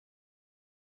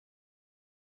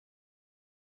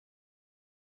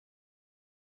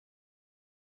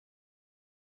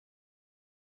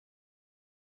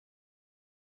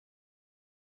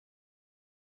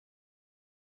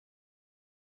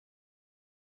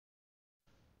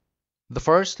The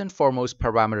first and foremost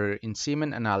parameter in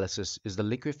semen analysis is the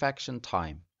liquefaction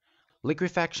time.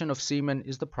 Liquefaction of semen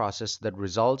is the process that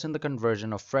results in the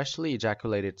conversion of freshly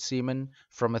ejaculated semen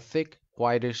from a thick,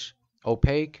 whitish,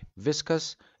 opaque,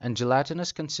 viscous, and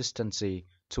gelatinous consistency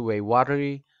to a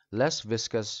watery, less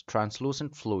viscous,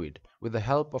 translucent fluid with the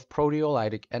help of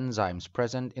proteolytic enzymes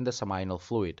present in the seminal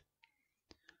fluid.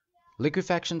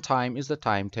 Liquefaction time is the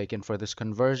time taken for this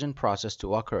conversion process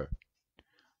to occur.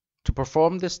 To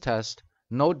perform this test,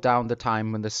 note down the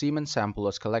time when the semen sample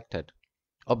was collected.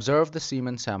 Observe the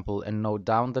semen sample and note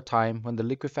down the time when the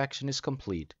liquefaction is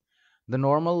complete. The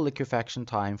normal liquefaction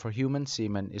time for human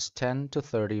semen is 10 to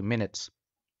 30 minutes.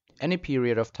 Any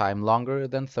period of time longer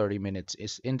than 30 minutes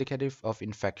is indicative of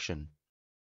infection.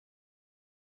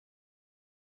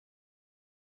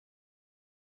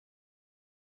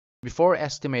 Before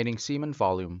estimating semen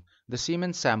volume, the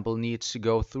semen sample needs to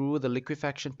go through the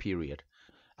liquefaction period.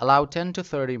 Allow 10 to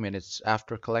 30 minutes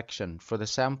after collection for the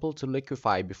sample to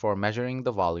liquefy before measuring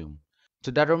the volume.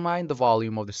 To determine the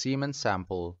volume of the semen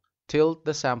sample, tilt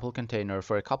the sample container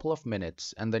for a couple of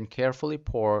minutes and then carefully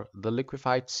pour the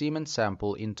liquefied semen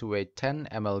sample into a 10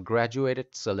 ml graduated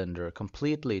cylinder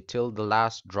completely till the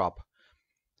last drop.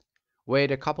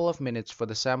 Wait a couple of minutes for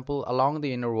the sample along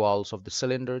the inner walls of the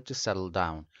cylinder to settle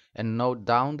down, and note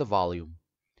down the volume.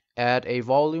 Add a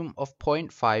volume of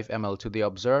 0.5 ml to the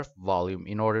observed volume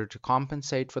in order to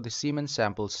compensate for the semen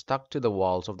sample stuck to the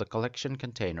walls of the collection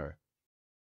container.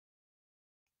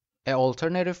 An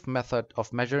alternative method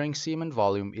of measuring semen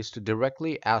volume is to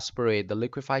directly aspirate the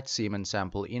liquefied semen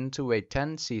sample into a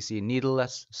 10 cc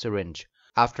needleless syringe.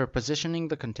 After positioning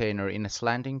the container in a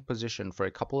slanting position for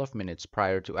a couple of minutes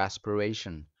prior to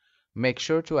aspiration, make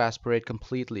sure to aspirate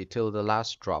completely till the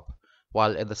last drop,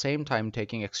 while at the same time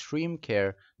taking extreme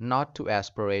care not to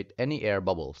aspirate any air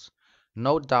bubbles.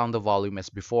 Note down the volume as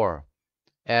before.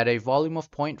 Add a volume of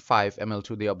 0.5 ml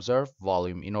to the observed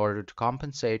volume in order to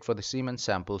compensate for the semen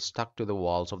sample stuck to the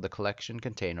walls of the collection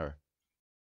container.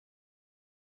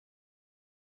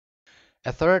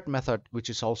 A third method, which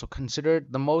is also considered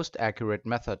the most accurate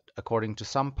method according to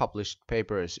some published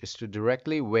papers, is to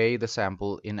directly weigh the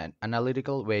sample in an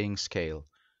analytical weighing scale.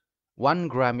 1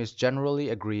 gram is generally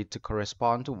agreed to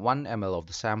correspond to 1 ml of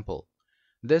the sample.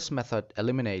 This method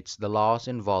eliminates the loss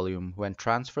in volume when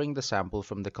transferring the sample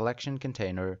from the collection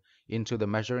container into the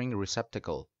measuring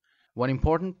receptacle. One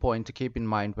important point to keep in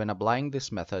mind when applying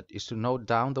this method is to note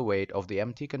down the weight of the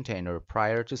empty container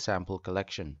prior to sample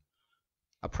collection.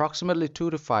 Approximately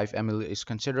 2 to 5 ml is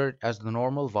considered as the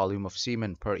normal volume of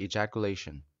semen per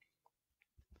ejaculation.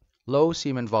 Low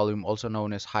semen volume, also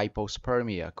known as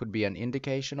hypospermia, could be an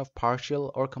indication of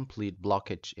partial or complete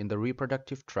blockage in the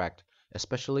reproductive tract,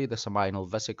 especially the seminal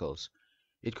vesicles.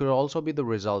 It could also be the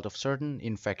result of certain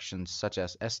infections such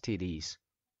as STDs.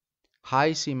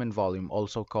 High semen volume,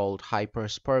 also called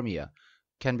hyperspermia,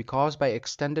 can be caused by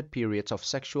extended periods of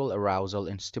sexual arousal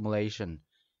and stimulation,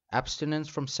 abstinence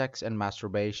from sex and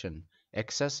masturbation,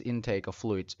 excess intake of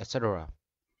fluids, etc.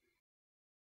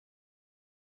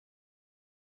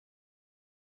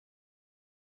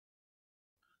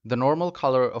 The normal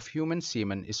color of human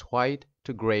semen is white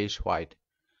to grayish-white.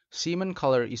 Semen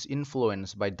color is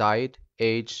influenced by diet,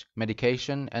 age,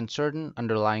 medication, and certain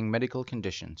underlying medical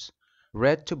conditions.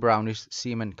 Red to brownish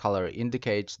semen color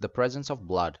indicates the presence of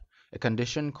blood, a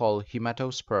condition called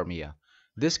hematospermia.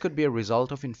 This could be a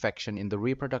result of infection in the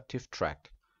reproductive tract.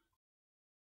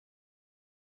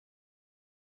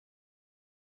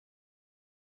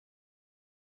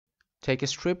 Take a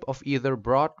strip of either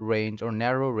broad range or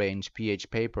narrow range pH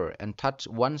paper and touch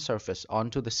one surface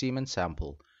onto the semen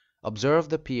sample. Observe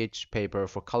the pH paper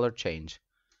for color change.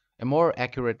 A more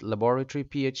accurate laboratory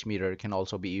pH meter can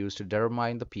also be used to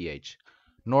determine the pH.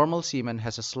 Normal semen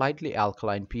has a slightly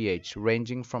alkaline pH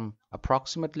ranging from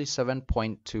approximately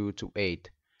 7.2 to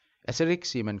 8. Acidic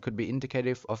semen could be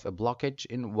indicative of a blockage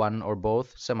in one or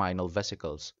both seminal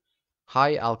vesicles.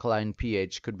 High alkaline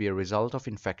pH could be a result of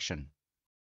infection.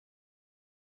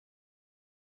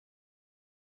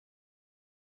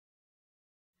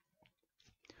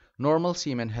 Normal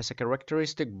semen has a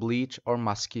characteristic bleach or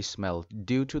musky smell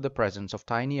due to the presence of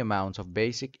tiny amounts of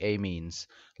basic amines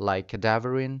like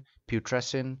cadaverine,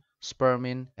 putrescine,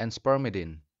 spermine, and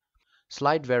spermidine.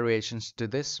 Slight variations to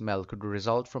this smell could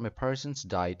result from a person's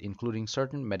diet, including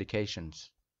certain medications.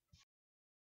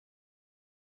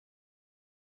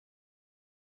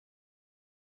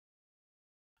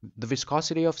 The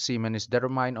viscosity of semen is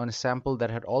determined on a sample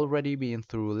that had already been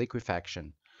through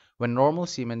liquefaction. When normal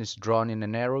semen is drawn in a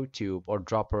narrow tube or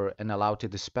dropper and allowed to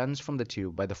dispense from the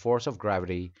tube by the force of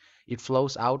gravity, it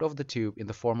flows out of the tube in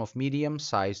the form of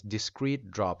medium-sized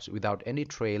discrete drops without any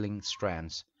trailing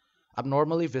strands.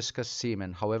 Abnormally viscous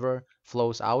semen, however,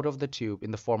 flows out of the tube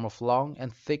in the form of long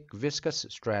and thick viscous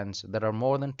strands that are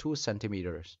more than 2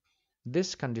 centimeters.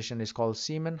 This condition is called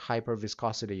semen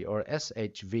hyperviscosity or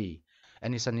SHV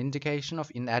and is an indication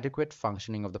of inadequate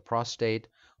functioning of the prostate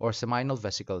or seminal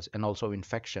vesicles and also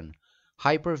infection.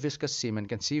 Hyperviscous semen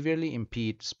can severely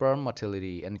impede sperm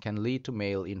motility and can lead to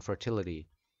male infertility.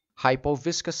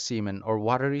 Hypoviscous semen or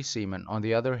watery semen, on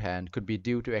the other hand, could be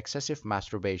due to excessive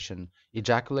masturbation,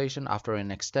 ejaculation after an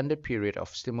extended period of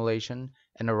stimulation,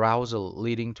 and arousal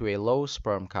leading to a low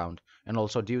sperm count, and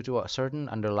also due to certain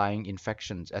underlying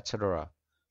infections, etc.